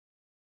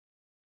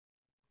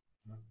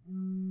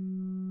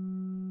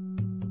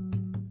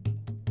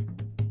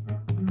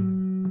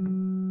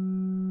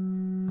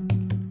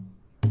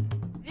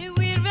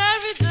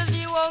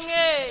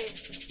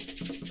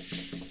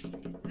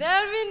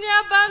Very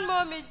near ban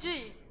mommy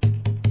G.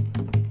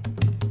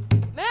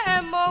 Me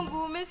and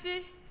Mongu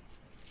Missy.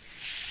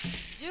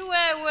 You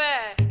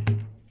where?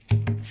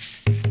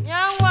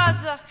 Yan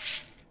water.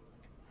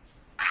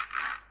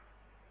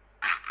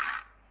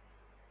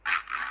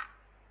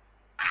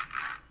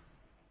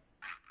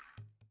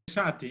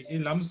 Shati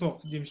in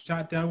Lamso, Jim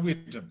Shata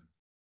wisdom.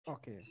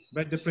 Okay.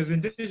 But the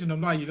presentation of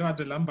law, you know,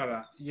 the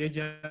Lambara,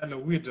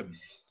 Yajala wisdom.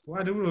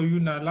 What do you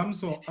know,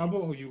 Lamso,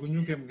 Abo,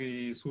 you can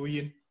be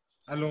suyin.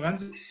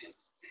 Alonganzi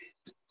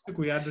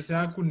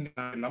Kuyadasa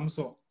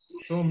Lamso.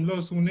 So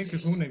Mlo Sunik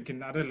Sunin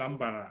can add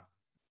Lambara.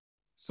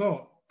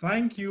 So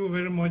thank you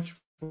very much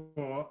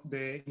for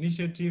the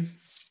initiative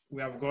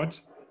we have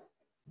got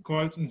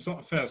called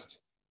INSO First.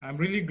 I'm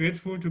really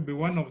grateful to be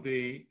one of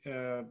the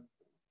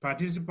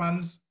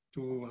participants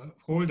to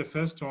hold the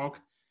first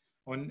talk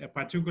on a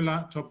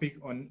particular topic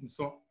on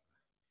INSO.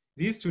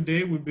 This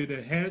today will be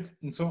the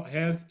INSO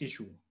health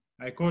issue.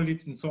 I call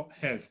it INSO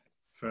Health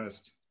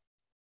First.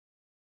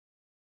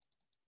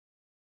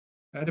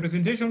 The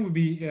presentation will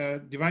be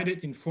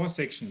divided in 4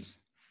 sections.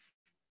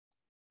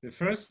 The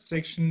first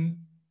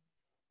section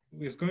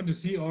is going to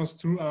see us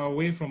through our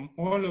way from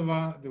all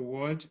over the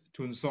world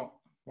to INSO,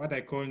 what I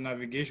call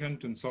navigation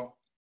to INSO.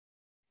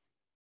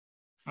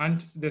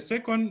 And the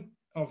second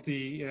of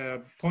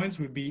the points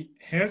will be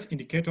health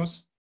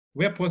indicators.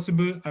 Where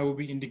possible, I will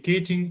be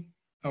indicating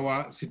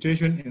our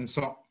situation in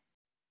INSO.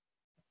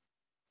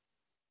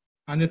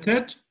 And the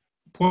third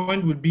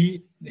point would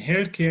be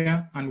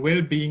healthcare and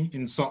well-being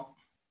in INSO.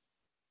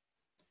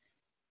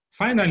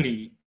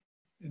 Finally,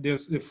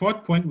 the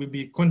fourth point will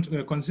be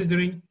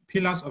considering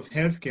pillars of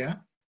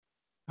healthcare.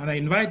 And I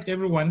invite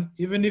everyone,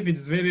 even if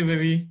it's very,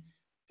 very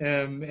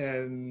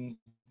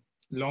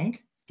long,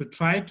 to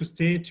try to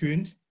stay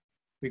tuned,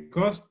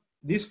 because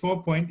this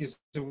 4 point is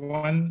the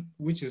one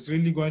which is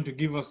really going to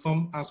give us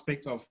some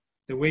aspects of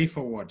the way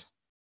forward.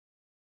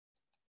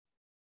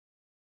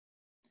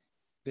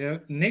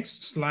 The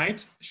next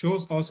slide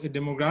shows us a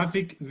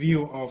demographic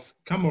view of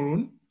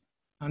Cameroon,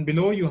 and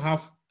below you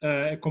have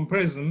a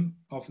comparison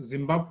of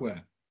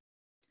Zimbabwe.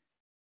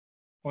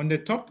 On the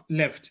top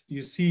left,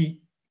 you see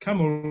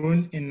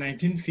Cameroon in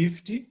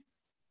 1950,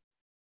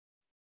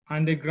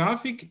 and the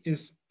graphic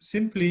is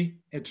simply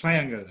a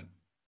triangle.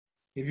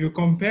 If you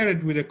compare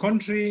it with a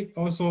country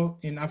also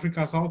in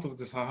Africa south of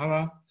the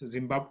Sahara,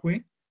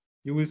 Zimbabwe,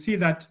 you will see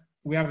that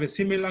we have a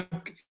similar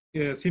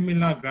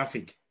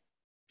graphic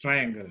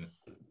triangle.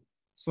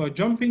 So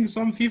jumping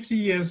some 50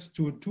 years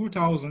to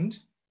 2000,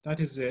 that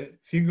is the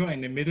figure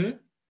in the middle,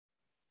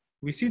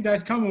 we see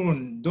that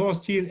Cameroon, though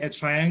still a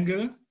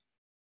triangle,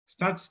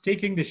 starts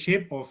taking the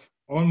shape of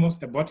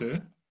almost a bottle,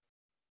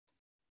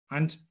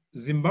 and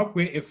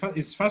Zimbabwe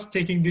is fast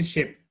taking this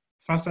shape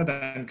faster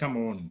than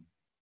Cameroon.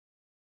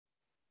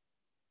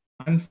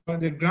 And for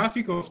the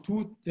graphic of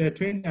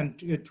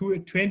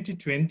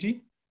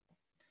 2020,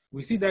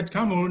 we see that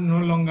Cameroon no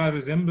longer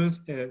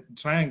resembles a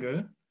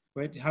triangle,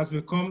 but it has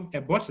become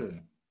a bottle.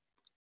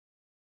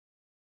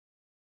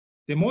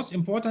 The most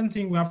important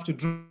thing we have to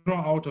draw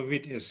out of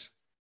it is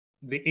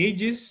the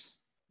ages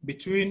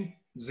between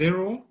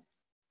 0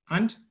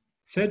 and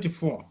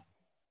 34.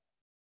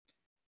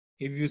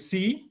 If you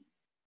see,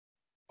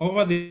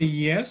 over the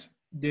years,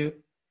 the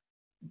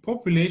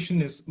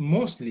population is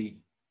mostly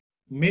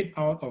made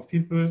out of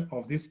people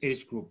of this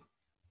age group.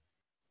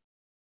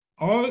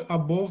 All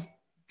above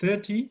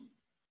 30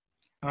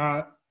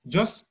 are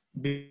just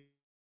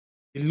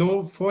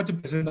below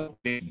 40% of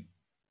the population.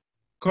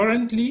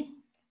 Currently,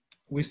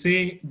 we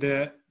say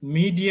the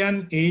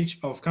median age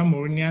of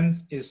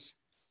Cameroonians is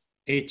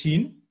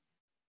 18,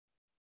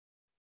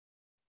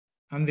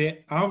 and the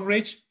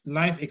average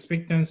life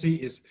expectancy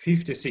is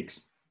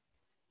 56.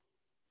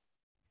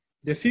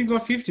 The figure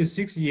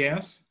 56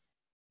 years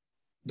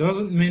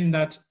doesn't mean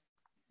that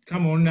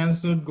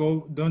Cameroonians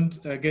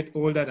don't get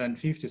older than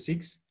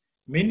 56.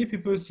 Many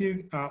people still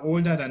are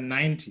older than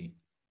 90,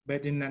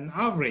 but in an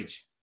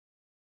average,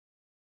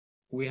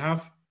 we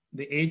have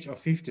the age of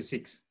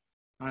 56.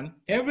 And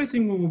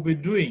everything we will be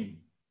doing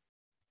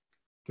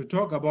to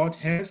talk about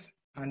health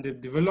and the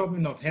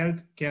development of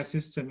healthcare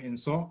system in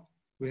INSO,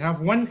 we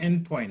have one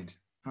endpoint,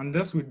 and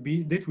this will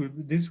be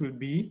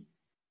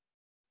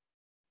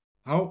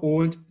how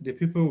old the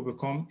people will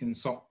become in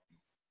INSO.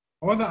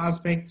 Other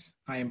aspects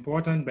are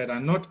important, but are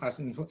not as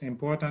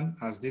important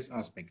as this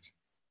aspect.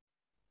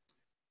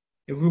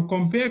 If we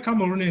compare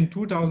Cameroon in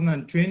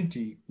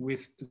 2020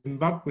 with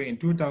Zimbabwe in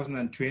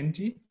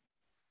 2020,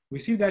 we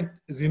see that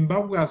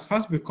Zimbabwe has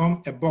first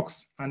become a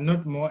box and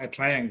not more a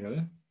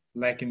triangle,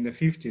 like in the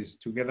 50s,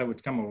 together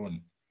with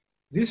Cameroon.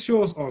 This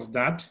shows us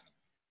that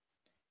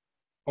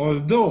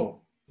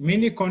although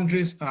many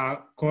countries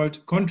are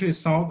called countries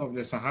south of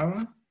the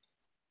Sahara,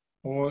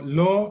 or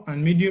low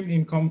and medium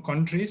income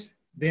countries,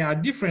 there are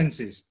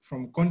differences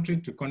from country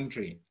to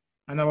country.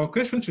 And our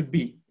question should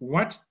be,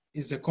 what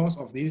is the cause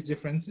of these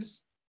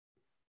differences?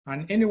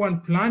 And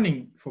anyone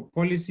planning for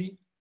policy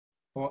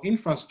or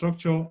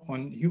infrastructure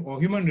or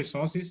human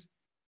resources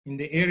in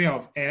the area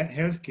of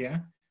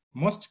healthcare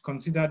must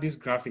consider these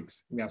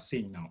graphics we are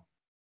seeing now.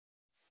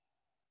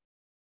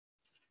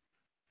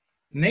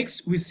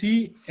 Next, we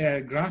see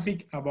a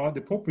graphic about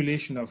the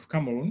population of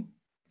Cameroon.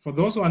 For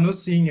those who are not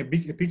seeing a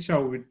picture,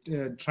 we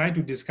try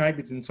to describe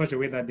it in such a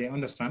way that they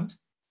understand.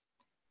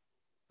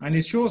 And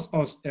it shows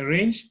us a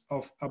range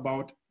of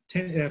about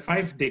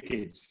 5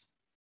 decades,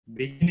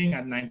 beginning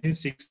at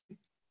 1960,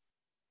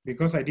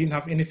 because I didn't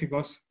have any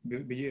figures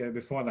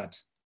before that.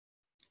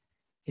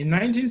 In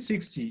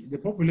 1960, the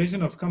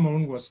population of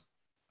Cameroon was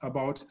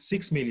about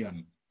 6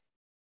 million.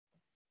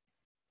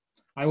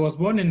 I was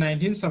born in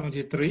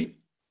 1973.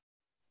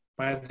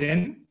 By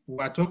then, we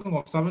are talking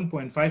of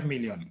 7.5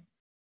 million.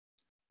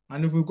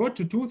 And if we go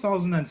to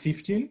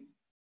 2015,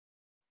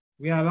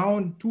 we are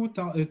around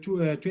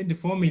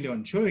 24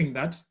 million, showing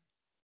that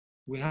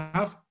we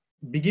have,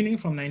 beginning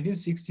from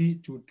 1960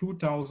 to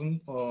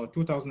 2000 or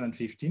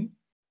 2015,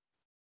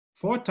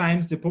 4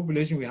 times the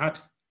population we had.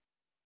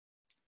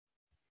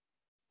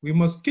 We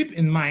must keep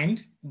in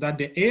mind that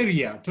the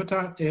area,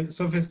 total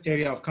surface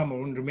area of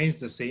Cameroon remains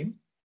the same,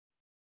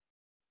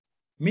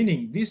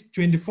 meaning these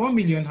 24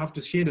 million have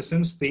to share the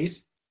same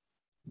space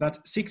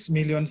that 6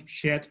 million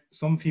shared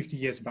some 50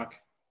 years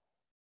back.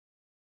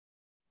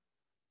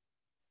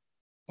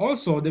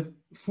 Also, the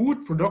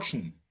food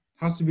production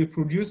has to be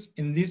produced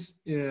in this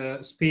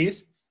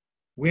space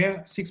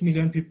where 6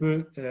 million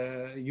people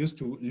used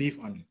to live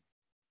on.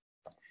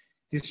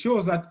 This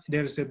shows that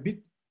there is a big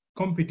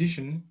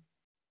competition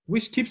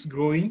which keeps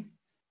growing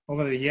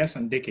over the years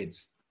and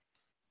decades.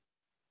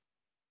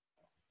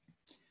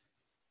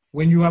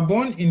 When you are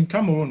born in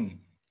Cameroon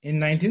in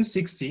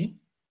 1960,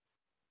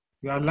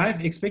 your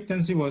life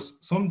expectancy was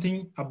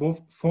something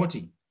above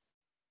 40.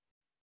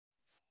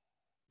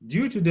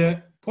 Due to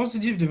the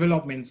positive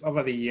developments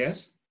over the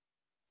years,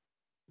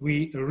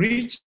 we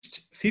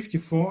reached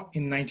 54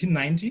 in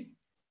 1990,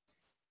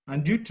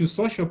 and due to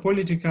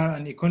socio-political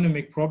and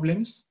economic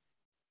problems,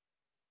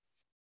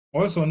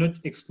 also not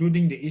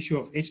excluding the issue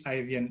of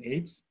HIV and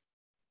AIDS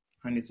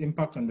and its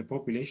impact on the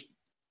population,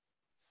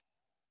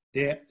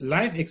 the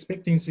life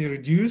expectancy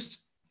reduced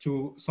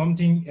to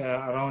something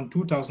around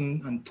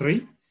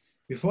 2003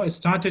 before it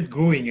started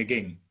growing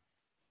again.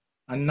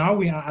 And now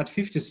we are at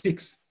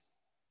 56.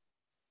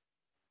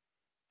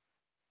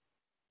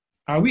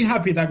 Are we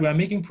happy that we are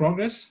making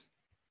progress?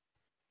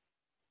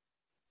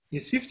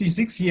 Is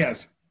 56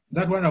 years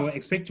that what I would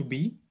expect to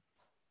be?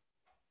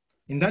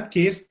 In that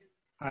case,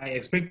 I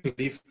expect to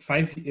live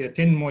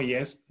 10 more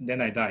years,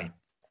 then I die.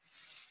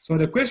 So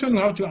the question we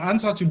have to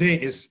answer today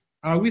is,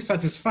 are we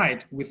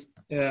satisfied with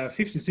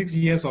 56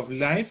 years of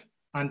life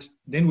and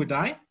then we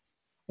die?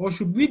 Or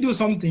should we do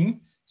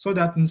something so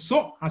that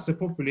so as a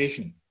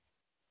population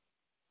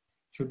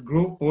should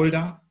grow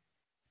older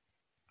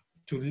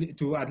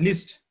to at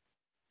least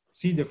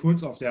see the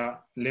fruits of their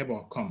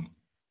labor come?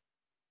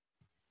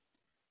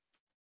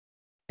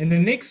 In the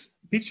next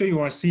picture you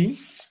are seeing,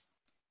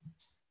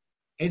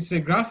 it's a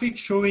graphic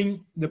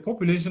showing the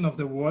population of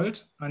the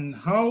world and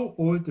how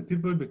old the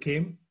people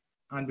became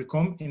and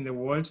become in the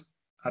world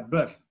at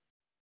birth.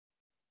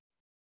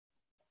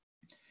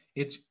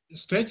 It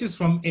stretches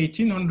from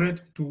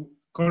 1800 to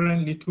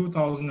currently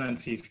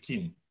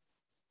 2015.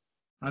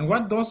 And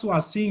what those who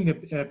are seeing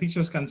the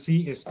pictures can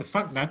see is the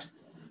fact that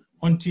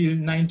until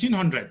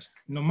 1900,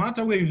 no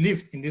matter where you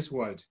lived in this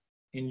world,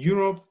 in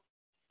Europe,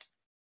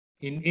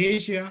 in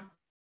Asia,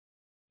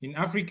 in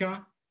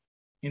Africa,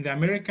 in the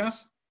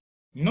Americas,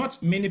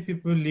 not many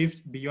people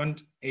lived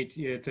beyond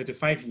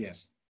 35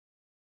 years.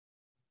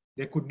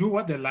 They could do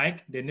what they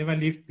like, they never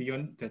lived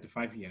beyond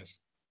 35 years.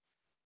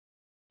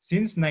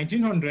 Since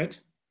 1900,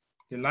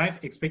 the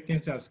life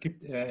expectancy has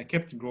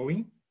kept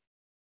growing.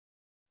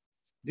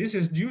 This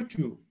is due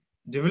to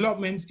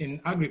developments in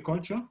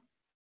agriculture,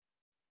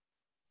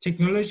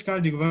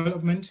 technological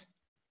development,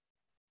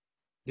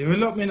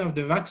 development of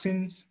the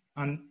vaccines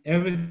and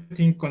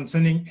everything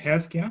concerning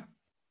healthcare,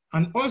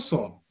 and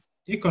also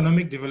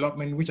economic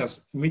development, which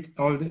has made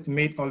all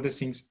the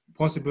things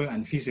possible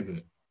and feasible.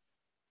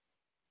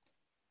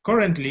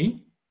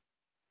 Currently,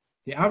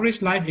 the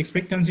average life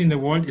expectancy in the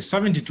world is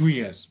 72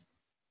 years.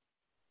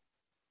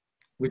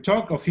 We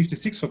talk of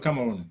 56 for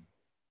Cameroon.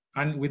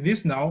 And with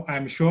this now,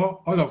 I'm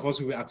sure all of us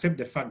will accept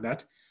the fact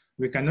that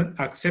we cannot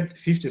accept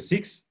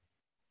 56,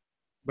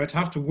 but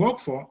have to work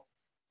for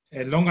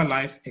a longer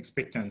life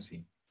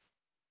expectancy.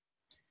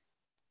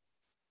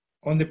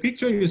 On the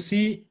picture, you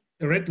see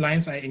the red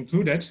lines I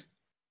included,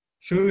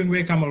 showing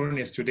where Cameroon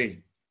is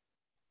today.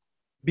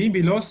 Being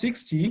below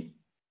 60,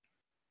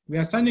 we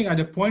are standing at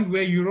the point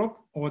where Europe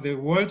or the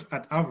world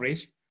at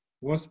average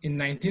was in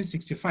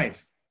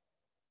 1965.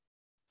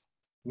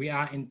 We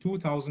are in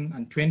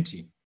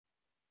 2020.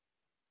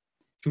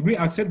 Should we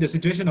accept the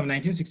situation of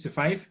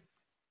 1965?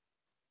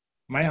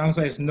 My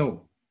answer is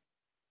no.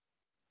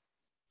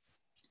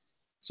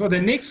 So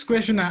the next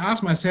question I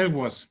asked myself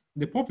was,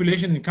 the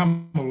population in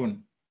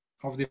Cameroon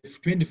of the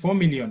 24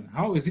 million,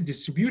 how is it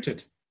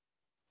distributed?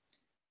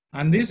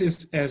 And this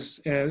is as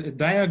a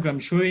diagram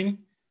showing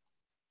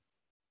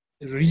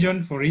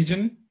region for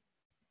region,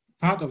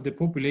 part of the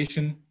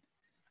population.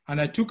 And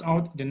I took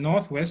out the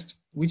Northwest,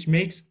 which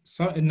makes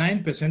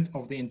 9%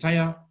 of the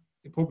entire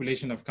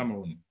population of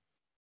Cameroon.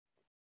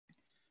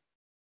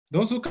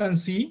 Those who can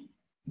see,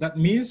 that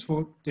means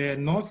for the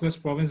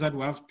Northwest province that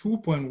we have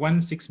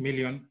 2.16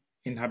 million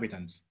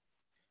inhabitants.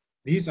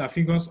 These are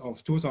figures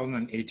of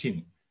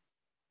 2018.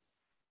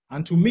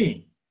 And to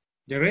me,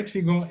 the red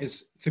figure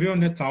is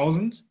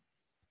 300,000.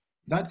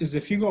 That is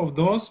the figure of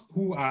those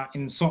who are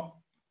in SO.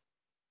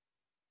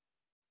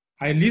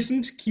 I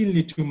listened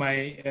keenly to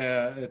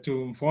to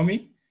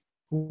Mfomi,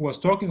 who was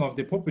talking of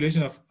the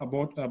population of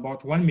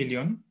about 1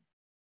 million.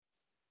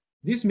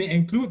 This may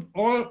include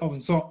all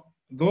of SO,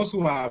 those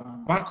who are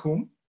back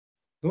home,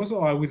 those who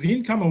are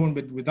within Cameroon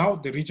but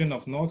without the region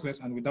of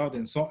Northwest and without the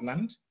Nsot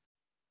land.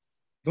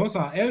 Those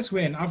are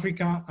elsewhere in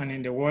Africa and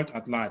in the world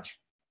at large.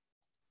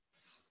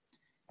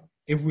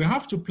 If we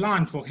have to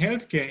plan for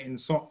healthcare in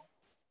Nsot,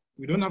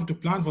 we don't have to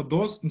plan for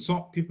those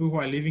Nsot people who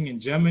are living in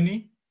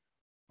Germany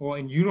or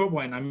in Europe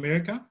or in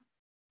America,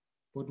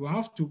 but we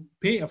have to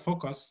pay a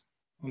focus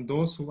on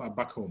those who are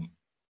back home.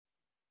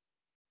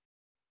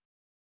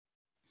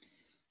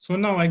 So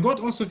now I got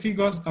also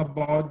figures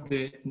about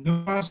the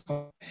numbers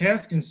of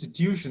health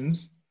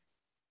institutions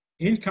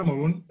in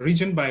Cameroon,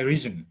 region by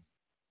region.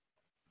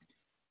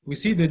 We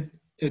see that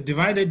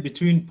divided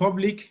between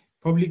public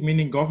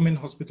meaning government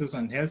hospitals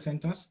and health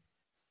centers,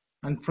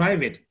 and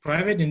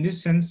private in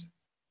this sense,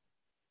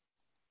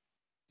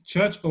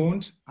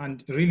 church-owned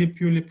and really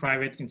purely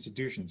private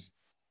institutions.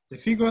 The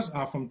figures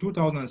are from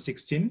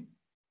 2016.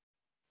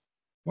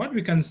 What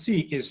we can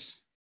see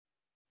is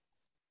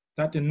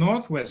that the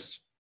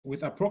Northwest,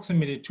 with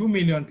approximately 2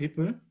 million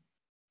people,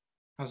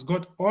 has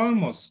got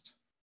almost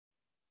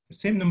the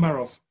same number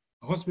of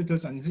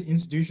hospitals and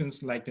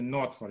institutions like the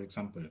North, for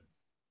example.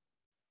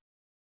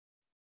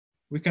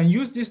 We can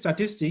use these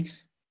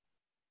statistics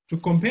to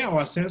compare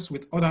ourselves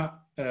with other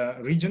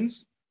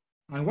regions.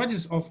 And what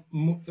is of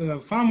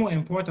far more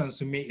importance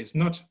to me is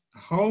not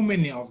how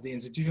many of the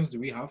institutions do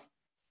we have,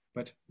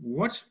 but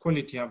what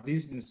quality have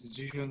these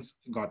institutions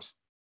got.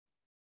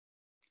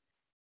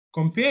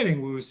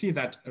 Comparing, we will see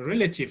that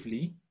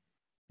relatively,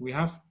 we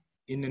have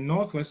in the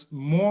Northwest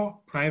more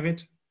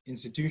private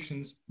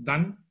institutions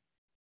than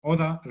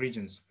other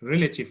regions,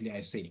 relatively,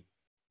 I say.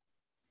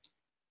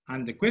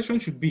 And the question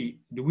should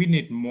be, do we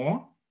need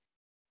more?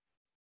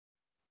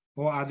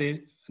 Or are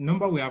the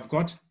number we have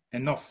got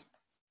enough?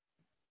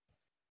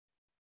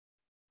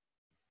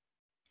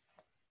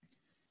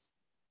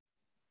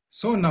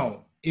 So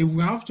now, if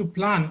we have to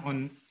plan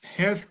on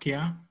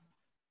healthcare,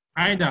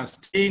 either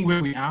staying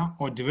where we are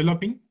or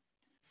developing,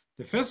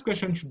 the first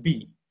question should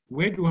be,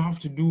 where do we have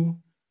to do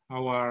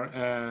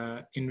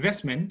our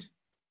investment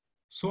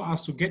so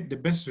as to get the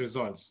best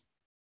results?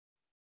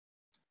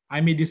 I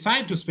may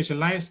decide to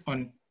specialize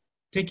on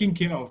taking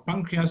care of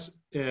pancreas,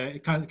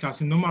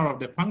 carcinoma of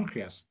the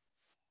pancreas.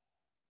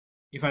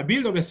 If I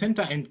build up a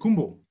center in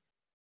Kumbo,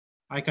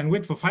 I can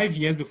wait for 5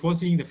 years before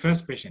seeing the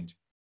first patient.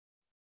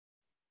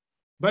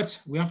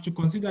 But we have to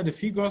consider the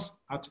figures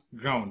at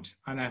ground.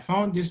 And I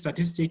found these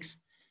statistics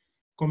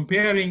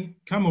comparing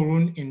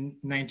Cameroon in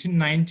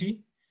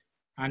 1990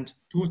 and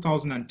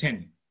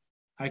 2010.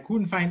 I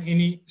couldn't find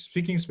any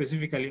speaking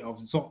specifically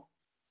of ZO.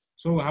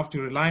 So we have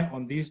to rely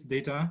on this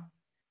data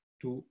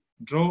to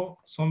draw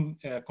some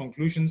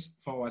conclusions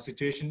for our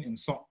situation in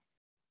ZO.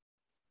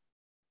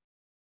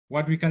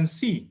 What we can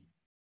see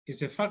is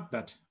the fact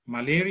that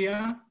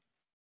malaria,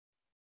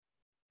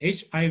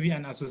 HIV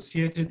and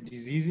associated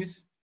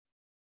diseases,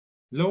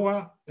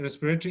 lower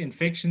respiratory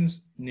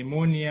infections,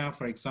 pneumonia,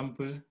 for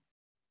example,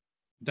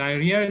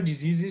 diarrheal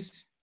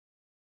diseases,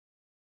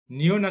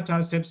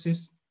 neonatal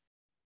sepsis,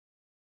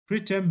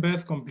 preterm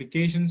birth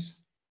complications,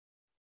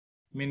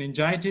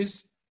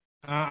 meningitis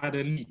are at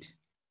the lead.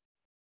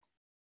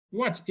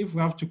 What if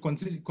we have to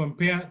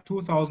compare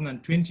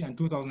 2020 and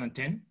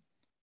 2010?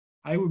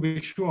 I will be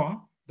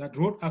sure that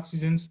road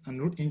accidents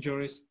and road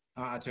injuries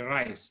are at a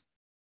rise,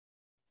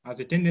 as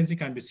a tendency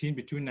can be seen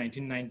between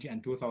 1990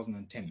 and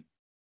 2010.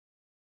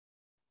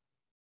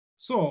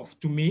 So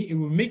to me, it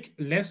will make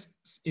less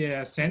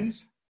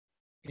sense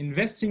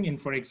investing in,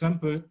 for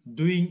example,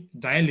 doing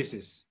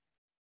dialysis,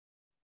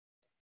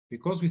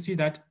 because we see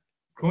that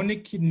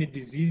chronic kidney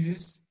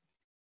diseases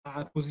are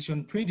at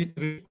position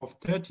 23 of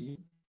 30.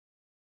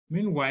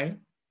 Meanwhile,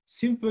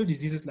 simple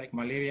diseases like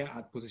malaria are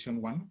at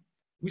position 1,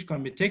 which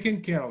can be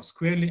taken care of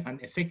squarely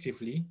and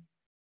effectively,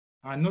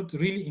 are not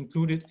really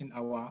included in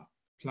our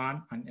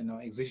plan and in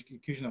our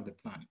execution of the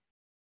plan.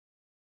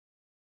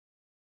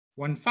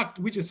 One fact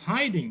which is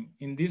hiding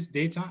in this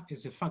data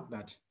is the fact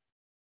that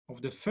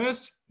of the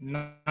first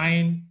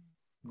 9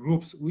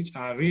 groups which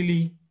are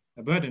really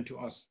a burden to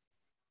us,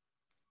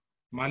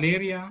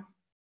 malaria,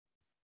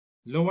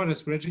 lower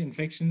respiratory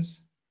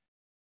infections,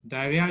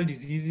 diarrheal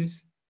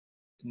diseases,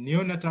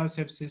 neonatal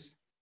sepsis,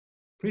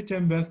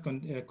 preterm birth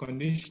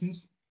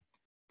conditions,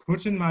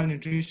 protein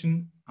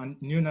malnutrition, and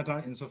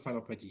neonatal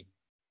encephalopathy.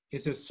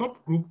 is a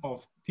subgroup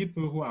of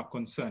people who are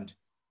concerned,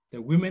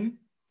 the women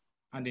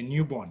and the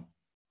newborn.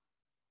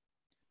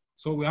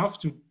 So we have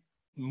to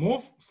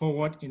move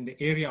forward in the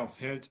area of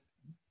health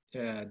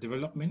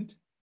development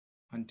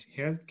and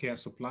healthcare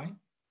supply.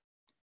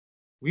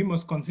 We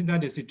must consider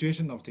the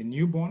situation of the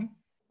newborn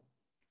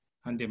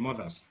and the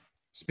mothers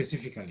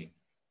specifically.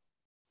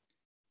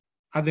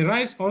 At the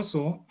rise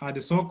also are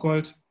the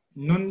so-called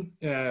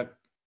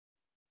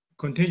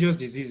non-contagious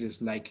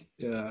diseases like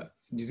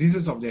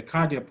diseases of the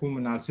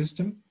cardiopulmonary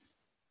system,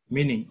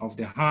 meaning of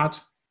the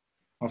heart,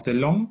 of the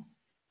lung,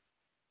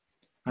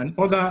 and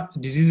other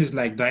diseases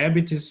like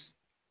diabetes,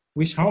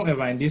 which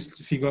however in these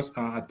figures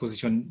are at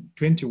position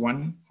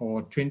 21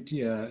 or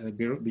 20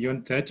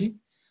 beyond 30,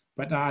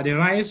 but are at the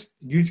rise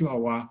due to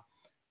our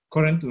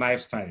current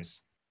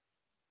lifestyles.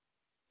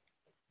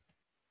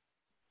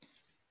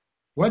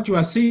 What you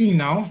are seeing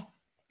now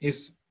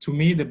is, to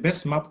me, the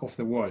best map of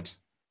the world.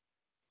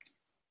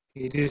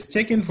 It is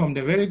taken from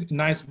the very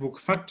nice book,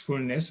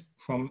 Factfulness,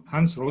 from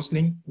Hans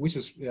Rosling, which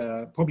is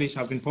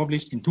has been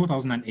published in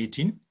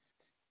 2018,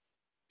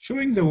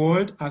 showing the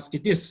world as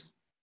it is.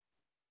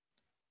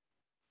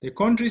 The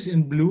countries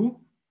in blue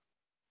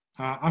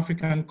are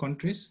African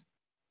countries.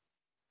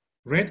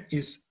 Red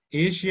is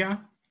Asia,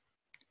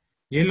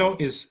 yellow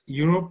is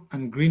Europe,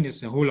 and green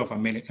is the whole of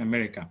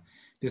America.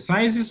 The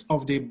sizes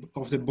of the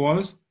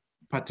balls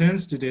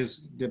pertains to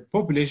the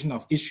population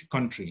of each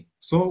country.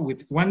 So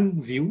with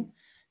one view,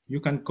 you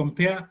can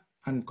compare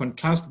and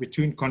contrast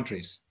between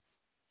countries.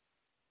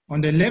 On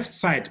the left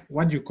side,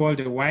 what you call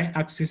the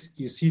y-axis,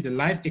 you see the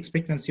life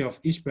expectancy of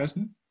each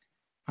person.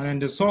 And on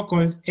the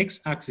so-called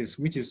x-axis,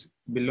 which is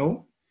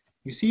below,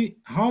 you see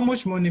how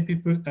much money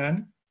people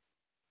earn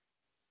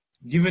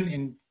given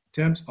in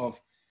terms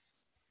of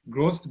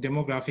gross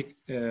demographic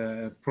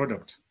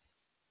product.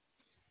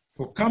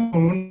 For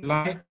Cameroon,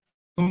 lie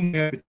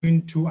somewhere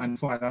between 2 and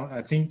 4, around,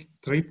 I think,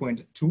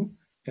 $3.2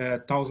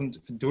 thousand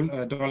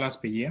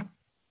per year.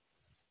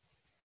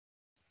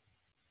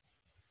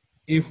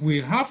 If we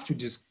have to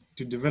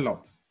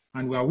develop,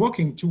 and we are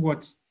working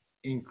towards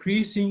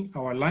increasing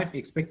our life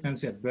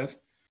expectancy at birth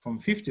from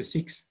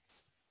 56,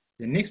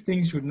 the next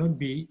thing should not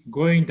be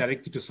going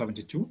directly to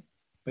 72,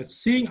 but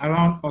seeing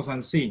around us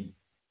and saying,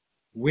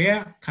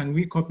 where can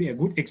we copy a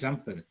good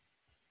example?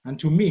 And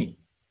to me,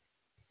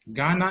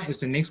 Ghana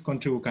is the next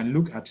country we can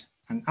look at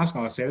and ask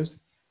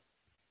ourselves,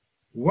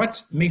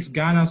 what makes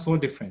Ghana so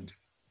different?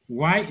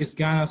 Why is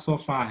Ghana so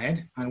far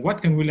ahead? And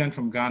what can we learn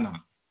from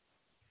Ghana?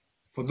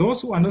 For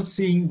those who are not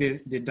seeing the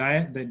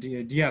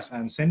ideas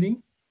I'm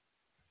sending,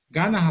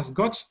 Ghana has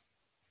got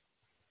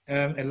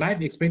a life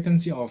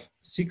expectancy of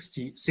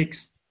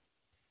 66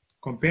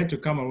 compared to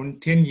Cameroon,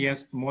 10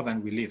 years more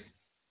than we live.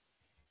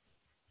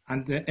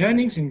 And the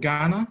earnings in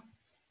Ghana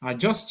are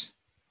just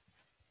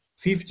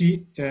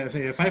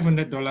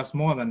 $500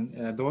 more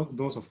than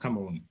those of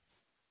Cameroon.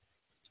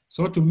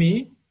 So to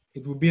me,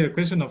 it would be a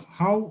question of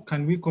how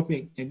can we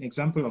copy an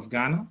example of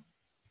Ghana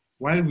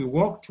while we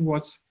walk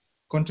towards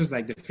countries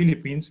like the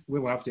Philippines,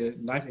 where we have the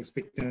life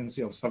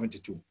expectancy of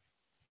 72.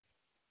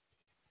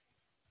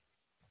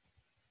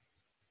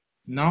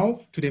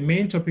 Now to the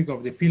main topic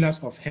of the pillars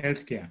of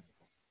healthcare.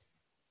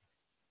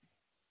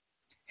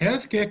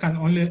 Healthcare can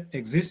only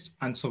exist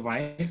and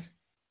survive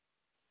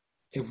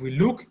if we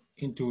look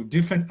into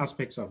different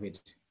aspects of it.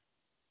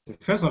 The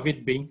first of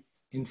it being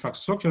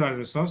infrastructural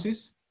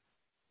resources,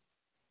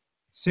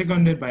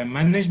 seconded by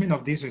management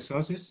of these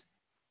resources,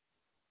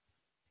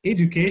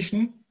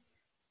 education,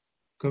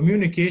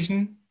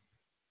 communication,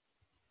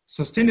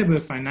 sustainable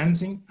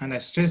financing, and I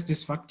stress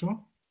this factor,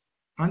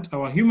 and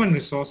our human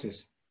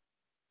resources.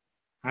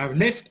 I have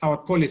left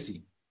out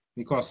policy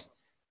because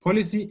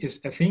policy is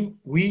a thing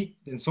we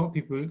and some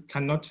people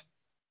cannot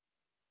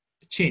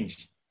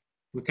change.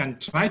 We can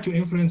try to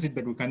influence it,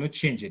 but we cannot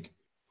change it.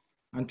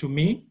 And to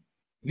me,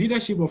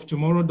 leadership of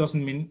tomorrow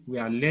doesn't mean we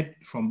are led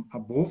from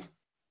above,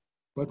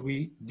 but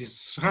we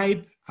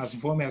describe, as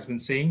Informe has been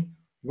saying,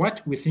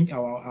 what we think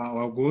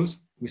our goals.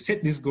 We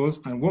set these goals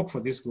and work for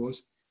these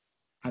goals,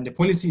 and the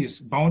policy is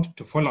bound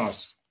to follow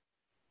us.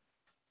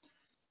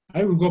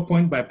 I will go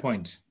point by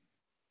point.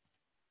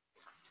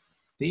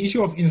 The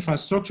issue of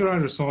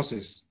infrastructural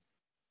resources.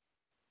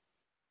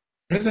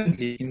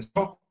 Presently, in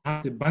Stock, we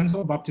have the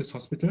Banzo Baptist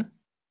Hospital,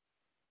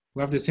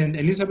 we have the St.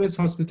 Elizabeth's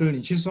Hospital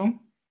in Chisholm,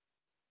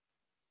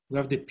 we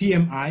have the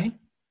PMI,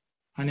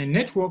 and a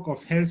network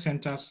of health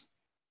centers,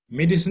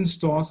 medicine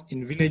stores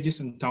in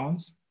villages and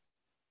towns,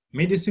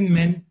 medicine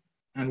men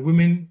and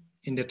women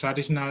in the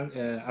traditional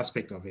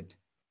aspect of it.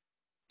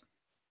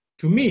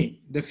 To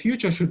me, the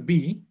future should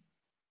be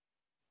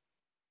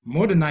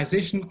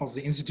modernization of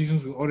the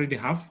institutions we already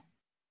have,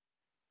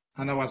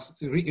 and our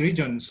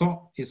region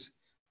is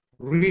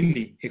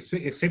really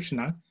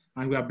exceptional,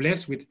 and we are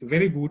blessed with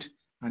very good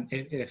and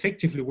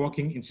effectively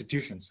working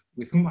institutions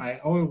with whom I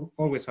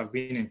always have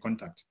been in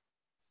contact.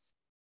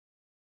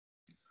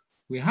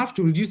 We have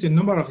to reduce the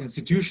number of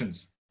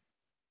institutions,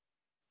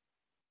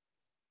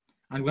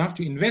 and we have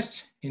to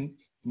invest in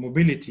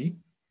mobility,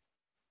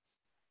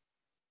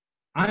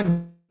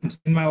 and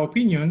in my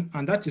opinion,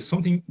 and that is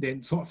something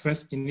the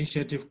first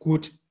initiative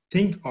could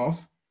think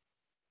of,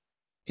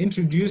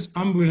 introduce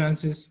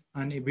ambulances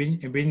and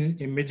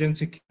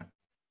emergency care.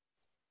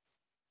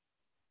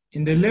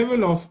 In the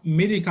level of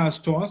medical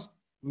stores,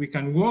 we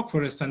can work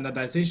for a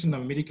standardization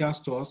of medical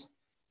stores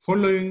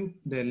following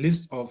the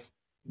list of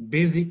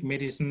basic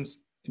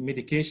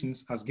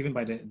medications as given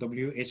by the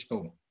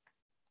WHO.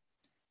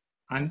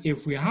 And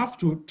if we have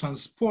to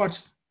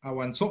transport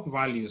our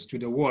values to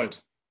the world,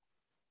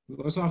 we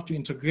also have to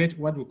integrate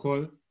what we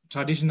call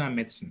traditional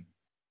medicine.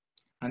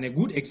 And a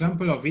good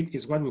example of it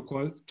is what we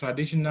call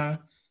traditional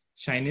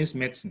Chinese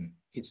medicine.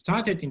 It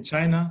started in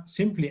China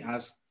simply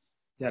as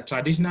their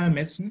traditional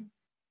medicine,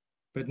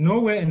 but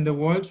nowhere in the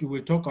world you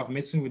will talk of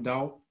medicine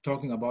without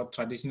talking about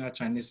traditional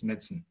Chinese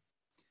medicine.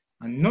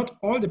 And not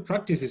all the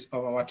practices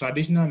of our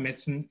traditional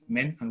medicine,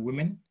 men and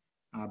women,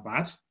 are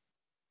bad.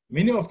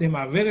 Many of them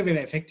are very, very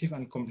effective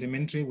and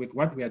complementary with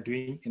what we are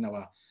doing in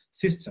our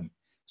system.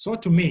 So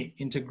to me,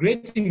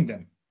 integrating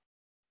them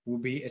will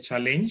be a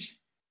challenge,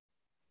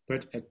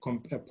 but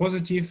a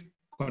positive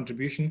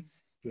contribution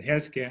to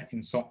healthcare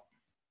in SOC.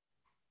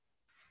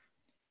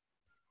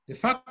 The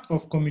fact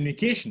of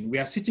communication, we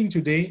are sitting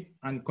today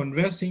and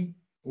conversing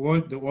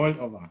the world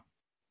over.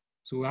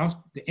 So we have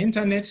the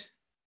internet,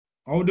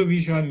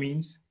 audiovisual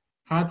means,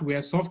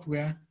 hardware,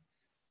 software,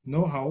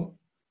 know-how,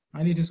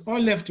 and it is all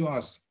left to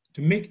us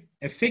to make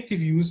effective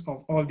use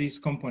of all these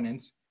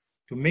components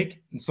to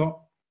make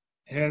SOC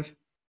health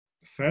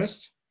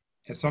first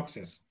a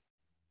success.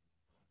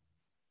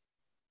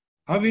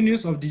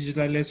 Avenues of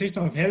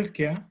digitalization of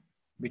healthcare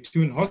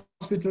between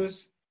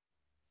hospitals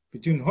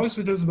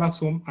back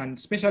home and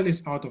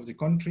specialists out of the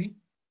country,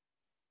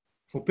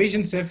 for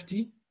patient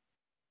safety,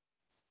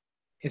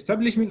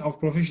 establishment of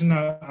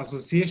professional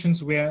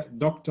associations where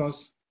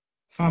doctors,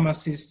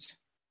 pharmacists,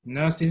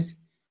 nurses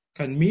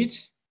can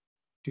meet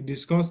to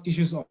discuss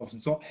issues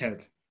of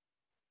health.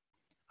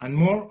 And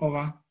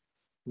moreover,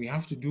 we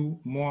have to do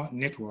more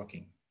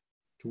networking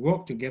to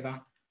work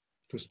together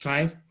to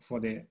strive for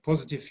the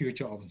positive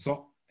future of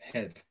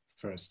health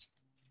first.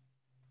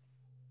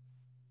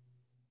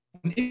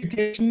 On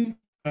education,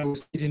 I will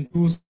split in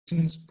two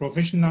sections,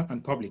 professional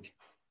and public.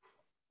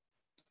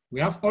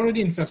 We have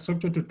already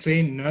infrastructure to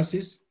train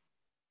nurses,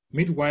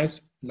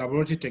 midwives,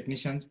 laboratory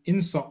technicians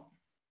in SOC.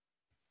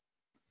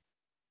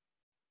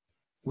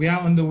 We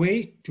are on the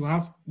way to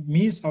have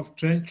means of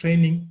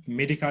training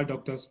medical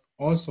doctors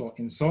also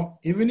in SOC,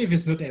 even if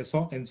it's not a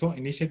SOC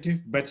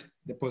initiative, but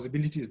the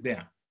possibility is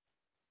there.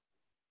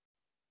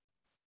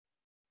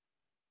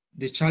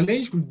 The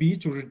challenge would be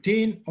to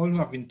retain all who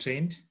have been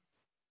trained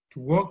to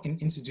work in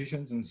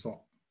institutions in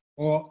SOC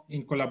or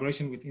in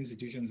collaboration with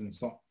institutions in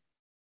SOC.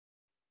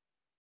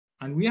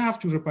 And we have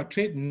to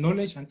repatriate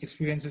knowledge and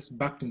experiences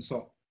back to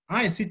SOC.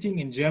 I, sitting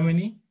in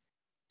Germany,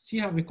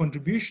 have a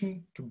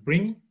contribution to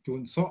bring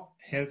to SOC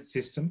health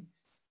system,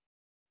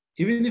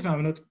 even if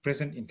I'm not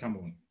present in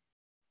Cameroon.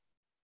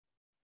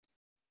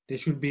 There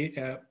should be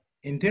an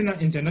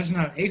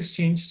international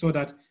exchange so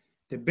that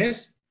the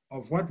best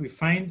of what we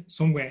find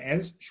somewhere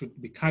else should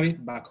be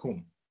carried back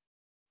home.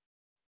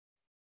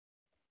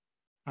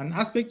 An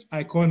aspect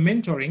I call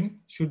mentoring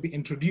should be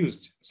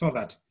introduced so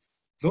that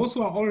those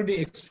who are already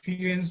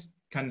experienced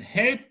can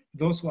help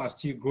those who are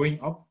still growing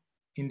up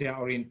in their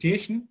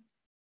orientation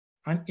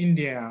and in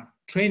their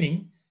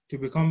training to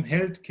become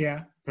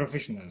healthcare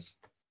professionals.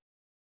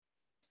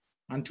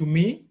 And to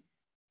me,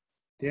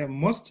 there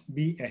must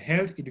be a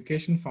health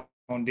education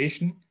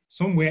foundation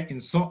somewhere in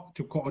SOC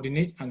to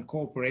coordinate and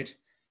cooperate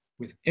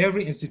with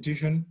every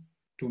institution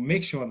to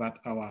make sure that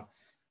our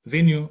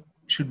venue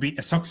should be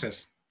a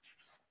success.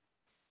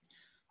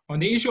 On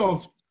the issue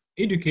of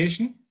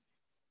education,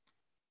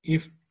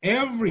 if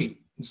every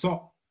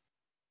SOC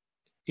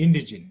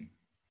indigene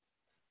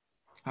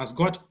has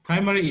got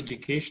primary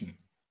education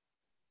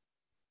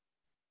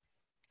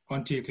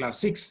until class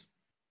 6,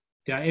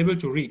 they are able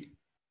to read.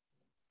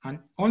 And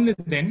only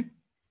then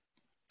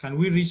can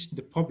we reach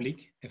the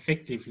public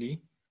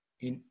effectively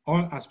in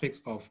all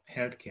aspects of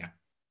healthcare.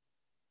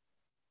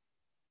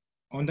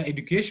 Under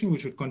education, we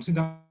should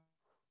consider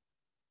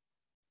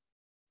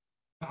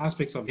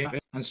aspects of health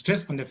and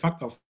stress on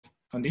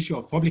the issue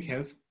of public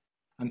health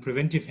and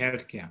preventive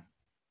healthcare.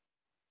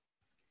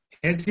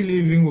 Healthy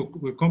living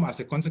will come as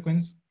a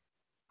consequence,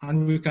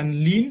 and we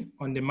can lean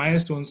on the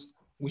milestones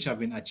which have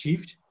been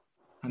achieved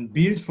and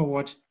build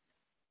forward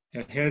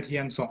a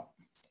healthier SOC,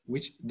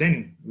 which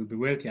then will be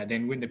wealthier.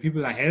 Then when the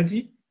people are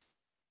healthy,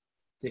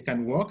 they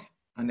can work,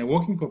 and the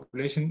working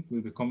population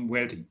will become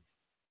wealthy.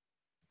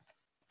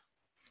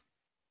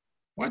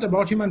 What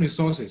about human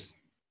resources?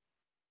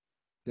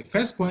 The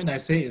first point I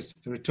say is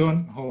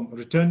return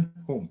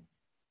home.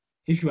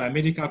 If you are a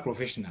medical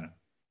professional,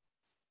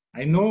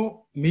 I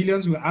know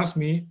millions will ask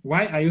me,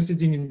 why are you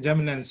sitting in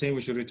Germany and saying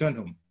we should return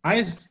home?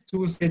 I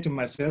still say to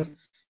myself,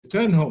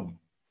 return home.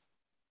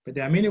 But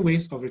there are many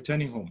ways of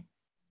returning home.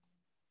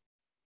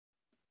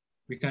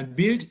 We can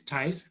build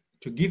ties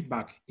to give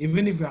back,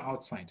 even if we're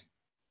outside.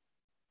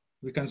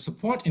 We can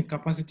support in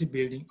capacity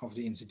building of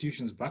the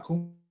institutions back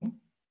home.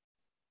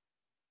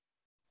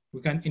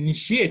 We can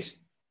initiate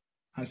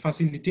and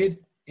facilitate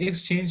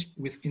exchange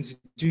with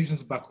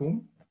institutions back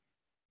home,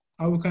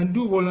 and we can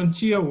do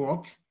volunteer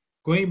work,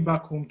 going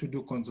back home to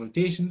do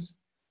consultations,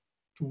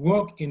 to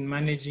work in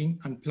managing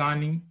and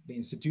planning the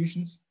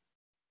institutions.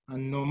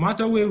 And no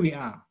matter where we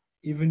are,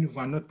 even if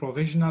we're not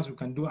professionals, we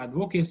can do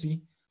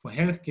advocacy for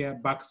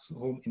healthcare back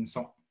home in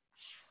SOC.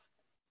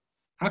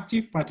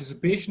 Active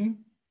participation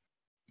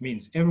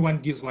means everyone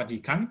gives what he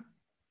can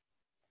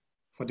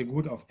for the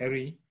good of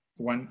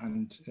everyone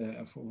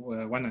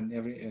and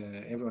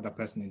every other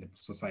person in the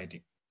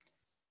society.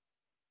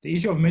 The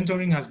issue of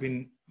mentoring has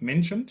been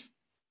mentioned.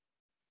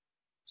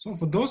 So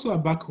for those who are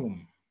back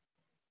home,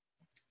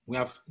 we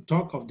have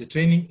talked of the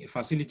training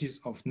facilities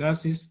of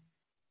nurses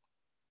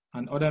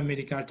and other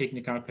medical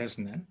technical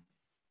personnel.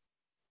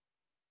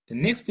 The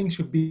next thing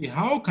should be,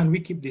 how can we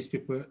keep these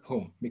people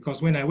home?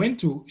 Because when I went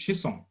to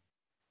Chisholm,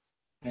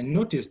 I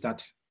noticed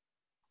that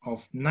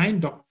of 9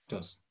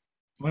 doctors,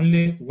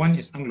 only 1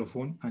 is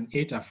Anglophone and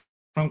 8 are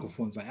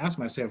Francophones. I asked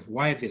myself,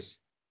 why this?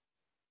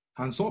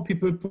 And so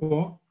people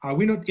poor, are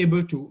we not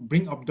able to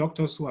bring up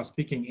doctors who are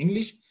speaking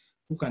English,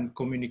 who can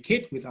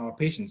communicate with our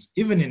patients,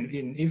 even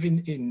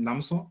in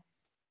Lamso?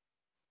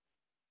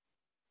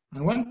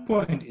 And one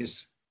point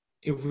is,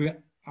 if we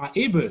are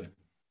able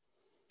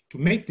to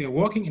make the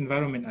working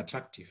environment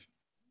attractive,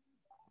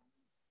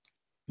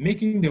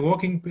 making the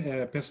working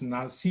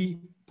personnel see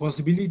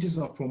possibilities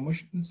of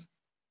promotions,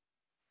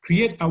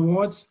 create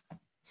awards,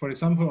 for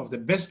example, of the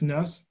best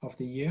nurse of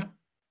the year,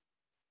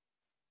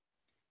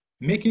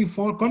 making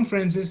 4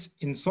 conferences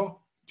in SOC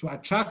to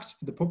attract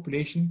the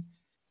population,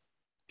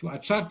 to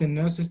attract the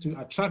nurses, to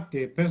attract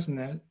the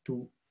personnel,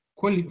 to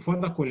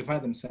further qualify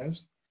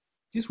themselves.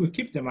 This will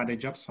keep them at the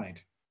job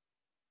site.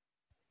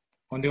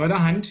 On the other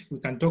hand, we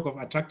can talk of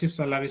attractive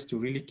salaries to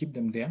really keep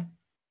them there,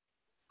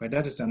 but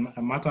that is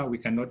a matter we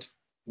cannot,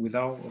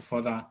 without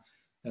further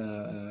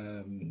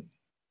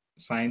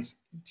science,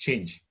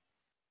 change.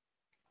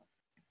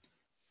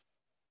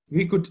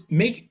 We could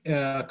make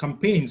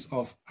campaigns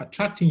of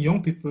attracting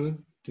young people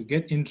to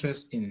get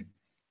interest in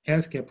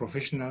healthcare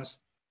professionals,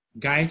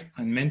 guide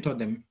and mentor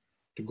them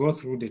to go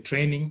through the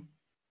training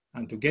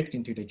and to get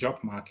into the job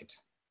market.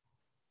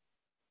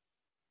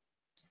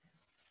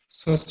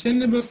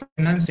 Sustainable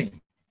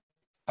financing.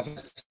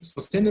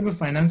 Sustainable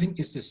financing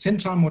is the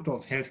central motto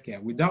of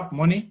healthcare. Without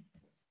money,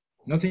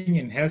 nothing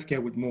in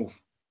healthcare would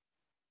move.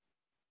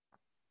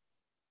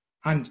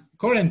 And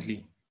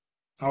currently,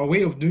 our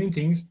way of doing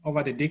things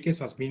over the decades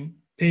has been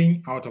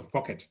paying out of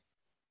pocket.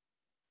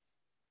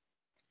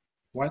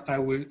 What I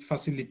will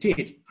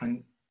facilitate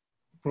and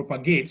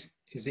propagate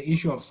is the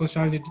issue of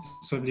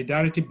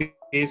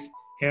solidarity-based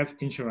health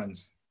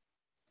insurance.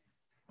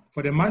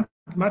 For the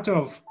matter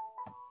of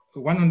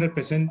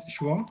 100%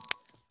 sure,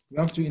 we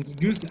have to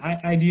introduce the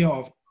idea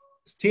of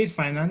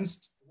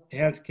state-financed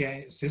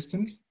healthcare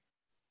systems,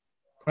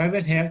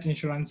 private health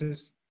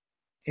insurances,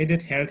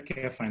 aided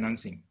healthcare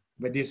financing.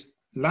 But these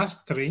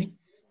last 3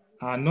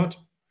 are not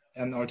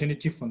an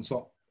alternative for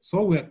SOC.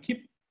 So we'll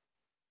keep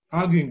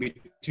arguing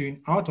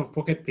between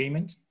out-of-pocket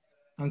payment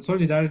and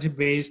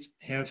solidarity-based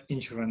health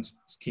insurance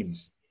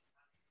schemes.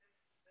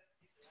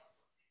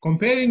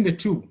 Comparing the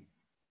two,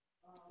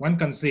 one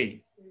can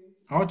say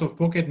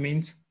out-of-pocket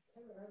means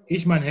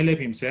each man help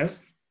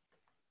himself,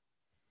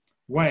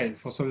 while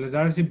for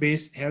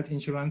solidarity-based health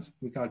insurance,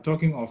 we are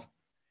talking of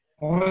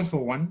all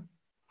for one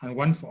and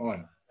one for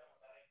all.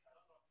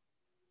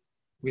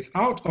 With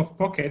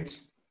out-of-pocket,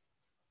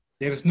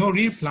 there is no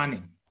real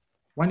planning.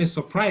 One is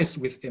surprised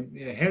with a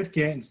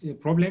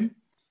healthcare problem,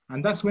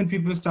 and that's when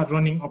people start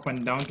running up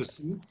and down to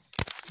see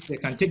if they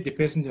can take the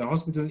person to the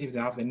hospital, if they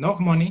have enough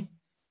money.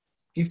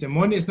 If the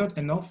money is not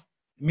enough,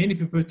 many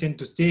people tend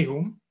to stay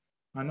home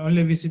and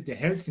only visit the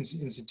health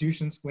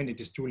institutions when it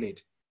is too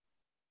late.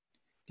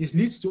 This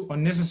leads to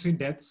unnecessary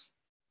deaths,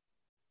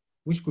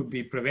 which could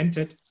be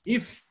prevented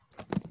if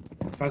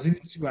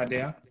facilities were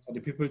there for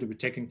the people to be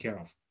taken care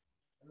of.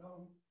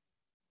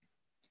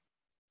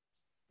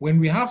 When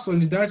we have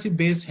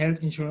solidarity-based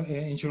health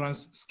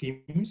insurance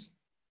schemes,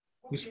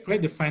 we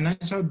spread the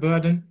financial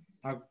burden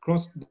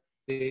across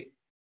the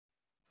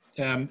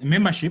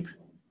membership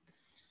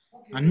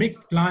and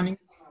make planning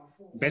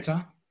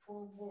better,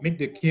 make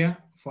the care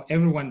for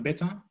everyone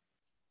better,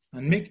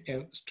 and make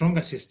a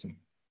stronger system.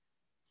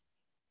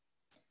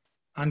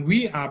 And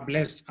we are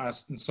blessed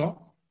as NSOC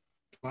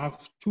to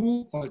have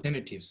 2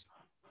 alternatives.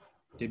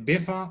 The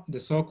BEFA, the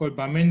so-called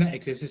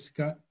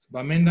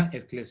Bamenda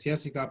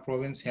Ecclesiastical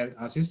Province Health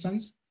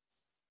Assistance,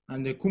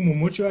 and the Kumu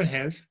Mutual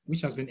Health,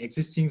 which has been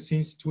existing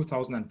since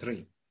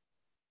 2003.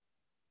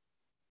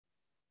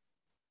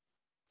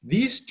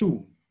 These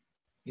 2,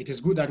 it is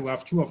good that we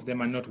have 2 of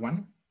them and not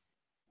 1.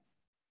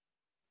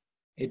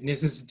 It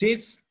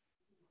necessitates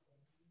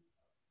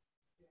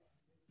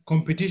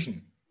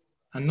competition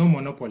and no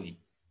monopoly.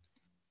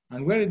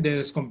 And where there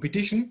is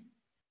competition,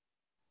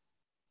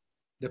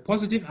 the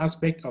positive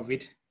aspect of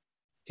it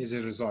is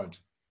a result.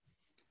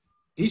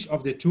 Each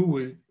of the 2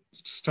 will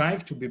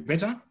strive to be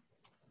better,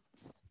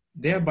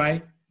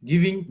 thereby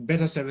giving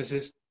better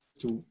services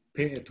to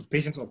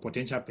patients or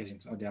potential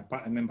patients or their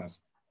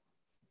members.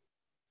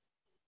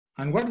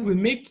 And what will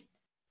make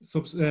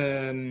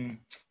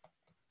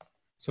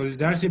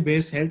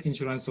solidarity-based health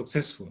insurance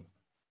successful?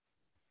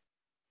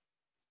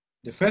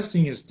 The first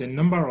thing is the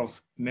number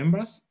of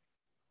members.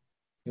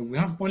 If we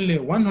have only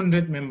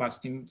 100 members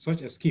in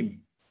such a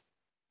scheme,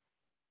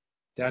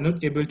 they are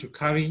not able to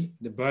carry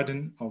the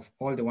burden of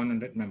all the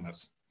 100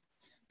 members.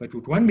 But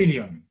with 1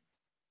 million,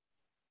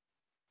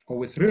 or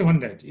with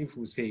 300, if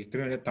we say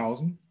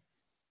 300,000,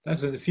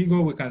 that's the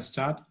figure we can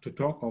start to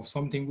talk of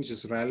something which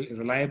is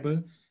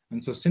reliable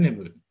and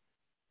sustainable.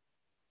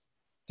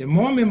 The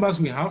more members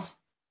we have,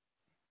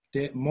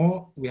 the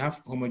more we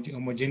have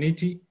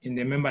homogeneity in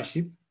the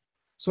membership,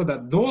 so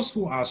that those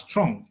who are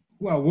strong,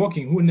 who are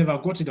working, who never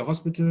go to the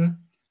hospital,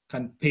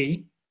 can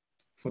pay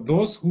for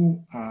those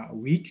who are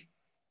weak,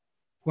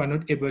 who are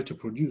not able to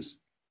produce.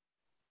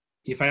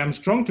 If I am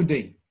strong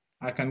today,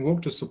 I can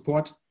work to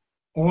support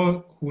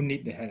all who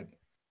need the help.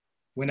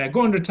 When I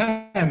go on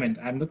retirement,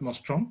 I'm not more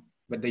strong,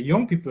 but the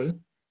young people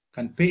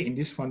can pay in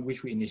this fund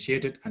which we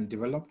initiated and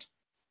developed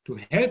to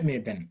help me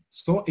then.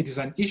 So it is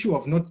an issue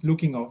of not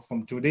looking out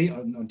from today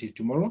until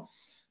tomorrow,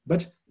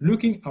 but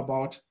looking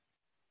about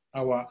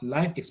our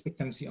life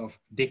expectancy of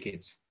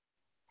decades.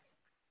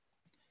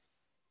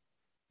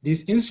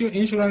 These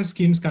insurance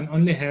schemes can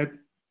only help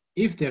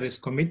if there is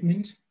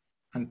commitment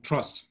and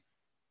trust.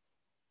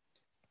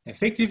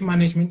 Effective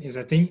management is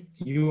a thing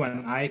you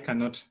and I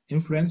cannot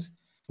influence.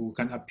 We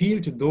can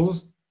appeal to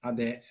those at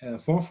the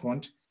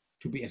forefront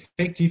to be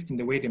effective in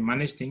the way they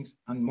manage things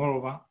and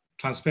moreover,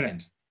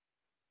 transparent.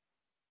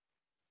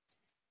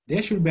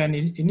 There should be an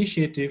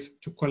initiative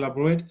to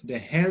collaborate the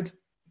health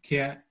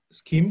care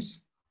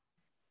schemes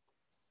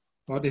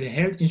or the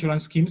health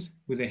insurance schemes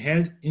with the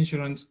health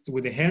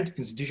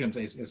institutions,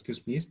 excuse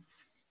please,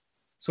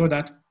 so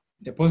that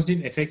the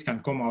positive effect can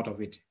come out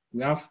of it.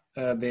 We have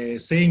the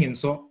saying in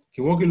so,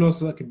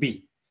 kiwokilos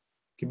kibi,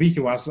 kibi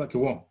kiwasa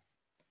kiwo.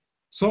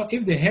 So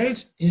if the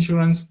health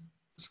insurance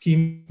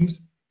schemes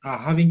are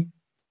having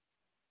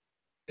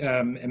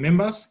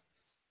members,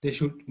 they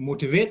should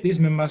motivate these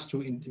members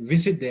to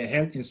visit their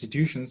health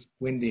institutions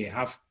when they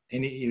have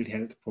any ill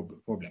health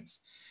problems.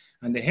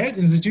 And the health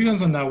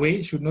institutions on their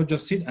way should not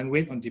just sit and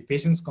wait until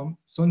patients come,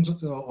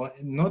 or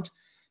not.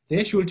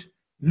 They should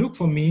look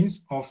for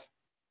means of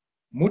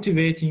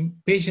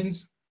motivating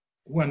patients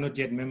who are not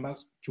yet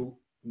members to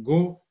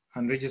go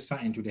and register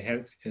into the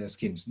health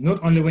schemes,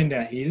 not only when they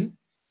are ill,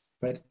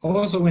 but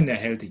also when they're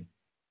healthy.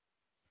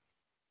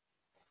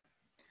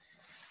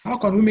 How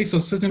can we make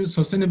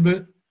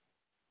sustainable,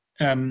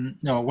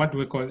 what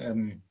we call,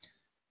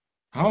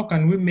 how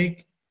can we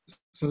make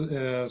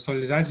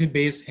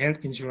solidarity-based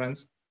health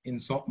insurance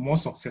more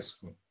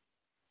successful?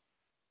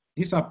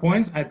 These are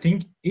points I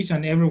think each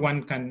and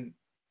everyone can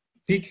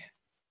pick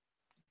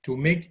to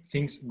make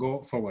things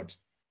go forward.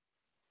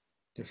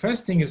 The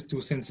first thing is to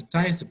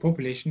sensitize the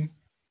population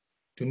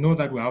to know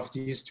that we have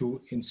these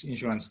two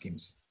insurance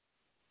schemes.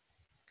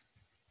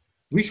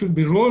 We should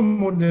be role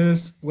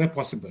models where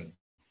possible,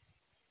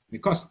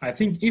 because I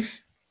think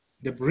if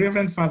the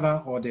Reverend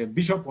Father or the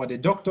Bishop or the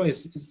doctor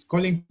is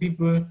calling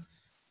people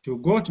to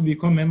go to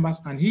become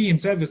members and he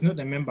himself is not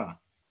a member,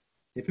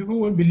 the people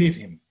won't believe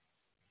him.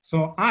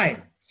 So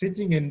I,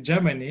 sitting in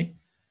Germany,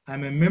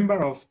 I'm a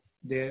member of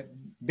the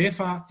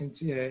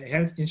BEFA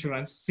health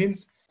insurance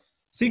since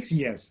 6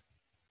 years,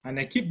 and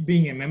I keep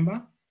being a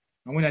member.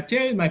 And when I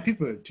tell my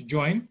people to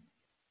join,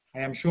 I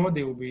am sure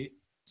they will be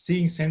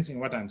seeing sense in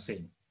what I'm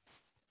saying.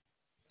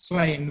 So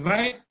I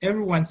invite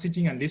everyone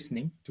sitting and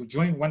listening to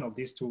join one of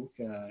these two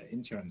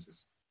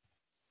insurances.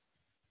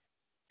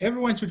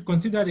 Everyone should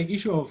consider the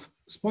issue of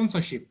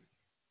sponsorship.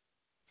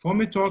 For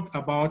me, talk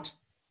about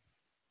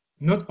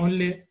not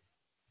only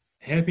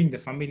helping the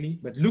family,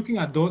 but looking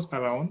at those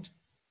around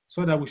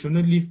so that we should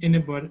not leave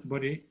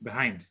anybody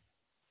behind.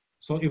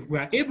 So if we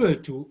are able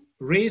to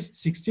raise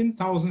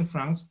 16,000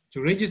 francs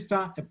to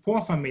register a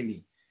poor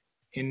family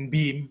in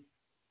Beam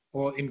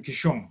or in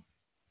Kishong,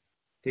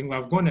 then we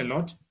have gone a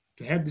lot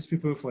to help these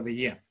people for the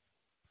year.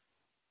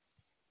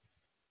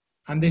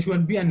 And there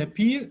should be an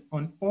appeal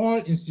on all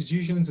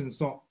institutions and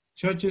so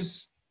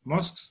churches,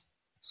 mosques,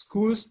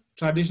 schools,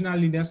 traditional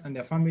leaders and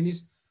their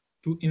families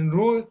to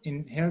enroll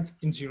in health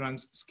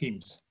insurance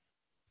schemes.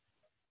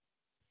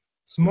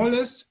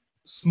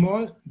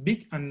 Small,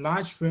 big and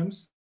large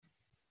firms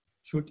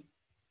should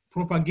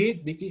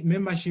propagate the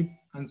membership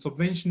and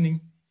subventioning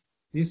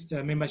this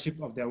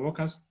membership of their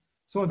workers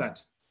so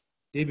that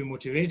they be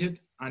motivated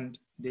and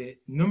the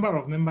number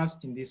of members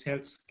in these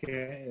health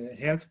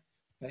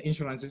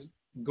insurances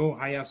go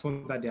higher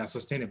so that they are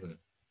sustainable.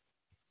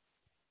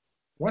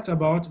 What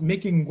about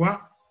making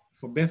Ngwa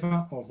for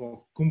BEFA or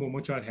for Kumbo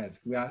Mutual Health?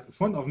 We are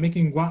fond of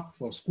making Ngwa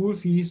for school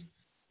fees,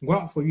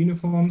 Ngwa for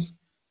uniforms,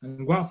 and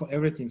Ngwa for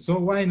everything. So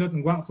why not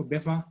Ngwa for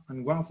BEFA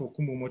and Ngwa for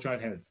Kumbo Mutual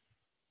Health?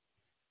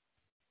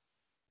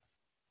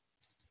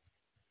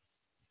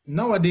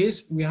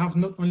 Nowadays, we have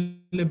not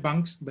only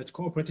banks, but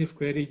cooperative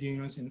credit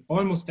unions in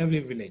almost every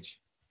village.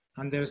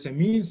 And there's a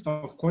means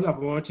of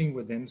collaborating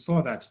with them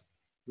so that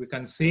we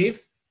can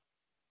save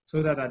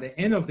so that at the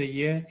end of the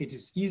year, it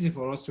is easy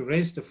for us to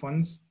raise the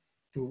funds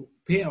to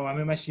pay our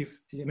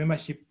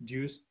membership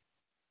dues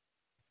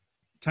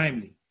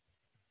timely.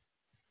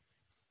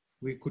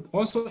 We could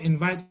also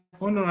invite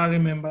honorary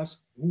members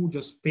who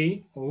just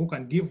pay or who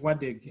can give what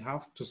they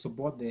have to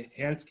support the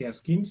healthcare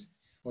schemes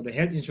or the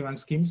health insurance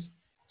schemes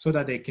so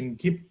that they can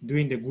keep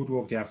doing the good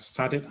work they have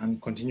started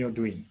and continue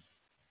doing.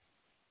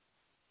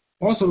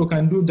 Also, we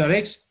can do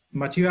direct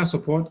material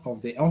support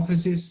of the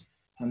offices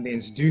and the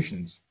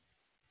institutions.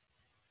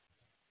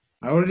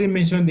 I already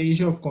mentioned the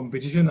issue of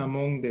competition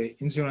among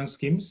the insurance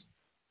schemes,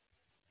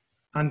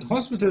 and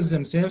hospitals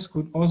themselves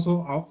could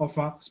also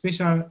offer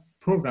special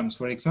programs.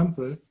 For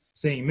example,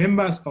 saying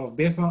members of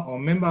BEFA or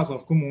members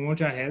of Kumu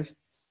Health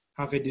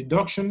have a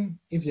deduction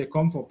if they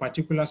come for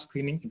particular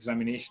screening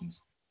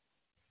examinations.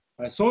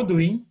 By so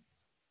doing,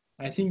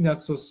 I think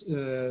that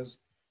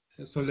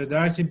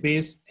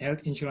solidarity-based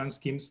health insurance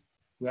schemes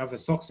will have a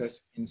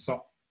success in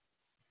SOC.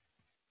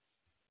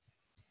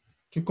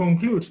 To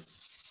conclude,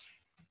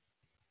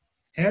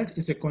 health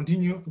is a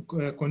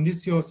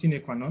conditio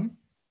sine qua non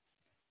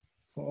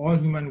for all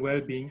human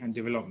well-being and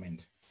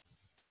development.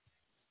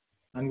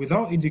 And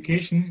without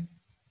education,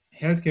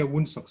 healthcare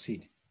won't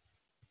succeed.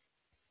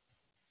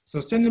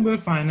 Sustainable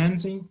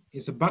financing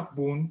is a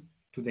backbone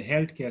to the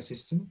healthcare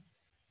system.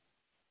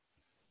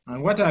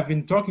 And what I've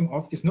been talking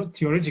of is not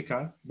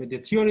theoretical, but the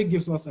theory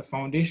gives us a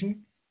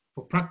foundation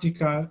for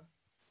practical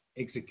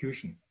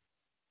execution.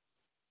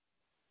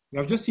 We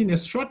have just seen a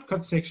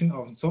shortcut section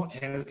of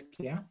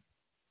healthcare.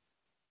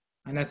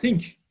 And I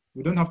think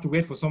we don't have to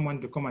wait for someone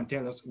to come and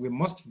tell us we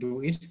must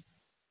do it.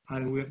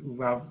 And we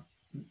are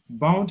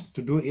bound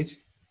to do it.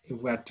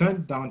 If we are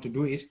turned down to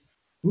do it,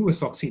 we will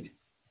succeed.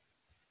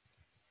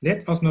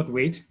 Let us not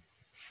wait.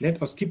 Let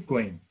us keep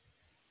going.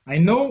 I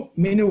know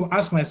many will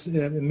ask me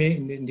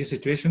in this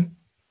situation,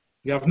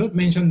 you have not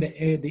mentioned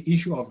the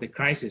issue of the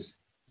crisis.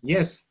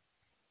 Yes.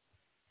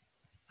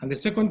 And the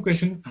second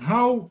question,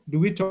 how do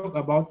we talk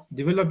about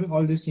developing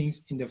all these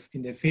things in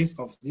the face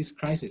of this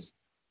crisis?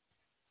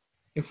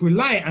 If we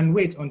lie and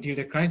wait until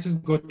the crisis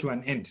goes to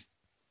an end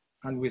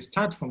and we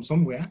start from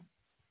somewhere,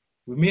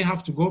 we may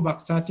have to go back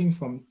starting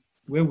from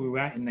where we were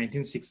in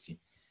 1960.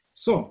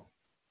 So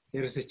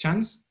there is a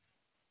chance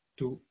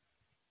to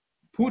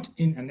put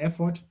in an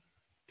effort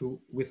to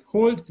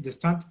withhold the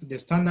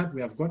standard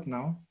we have got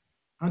now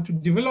and to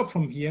develop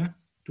from here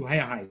to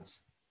higher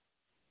heights.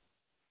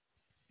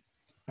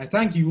 I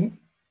thank you,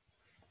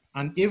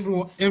 and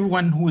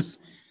everyone who's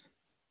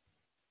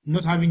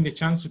not having the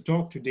chance to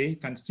talk today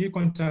can still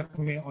contact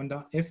me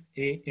under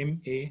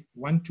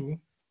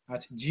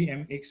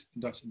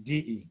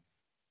fama12@gmx.de.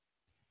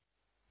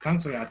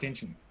 Thanks for your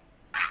attention.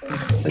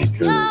 Thank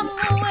you.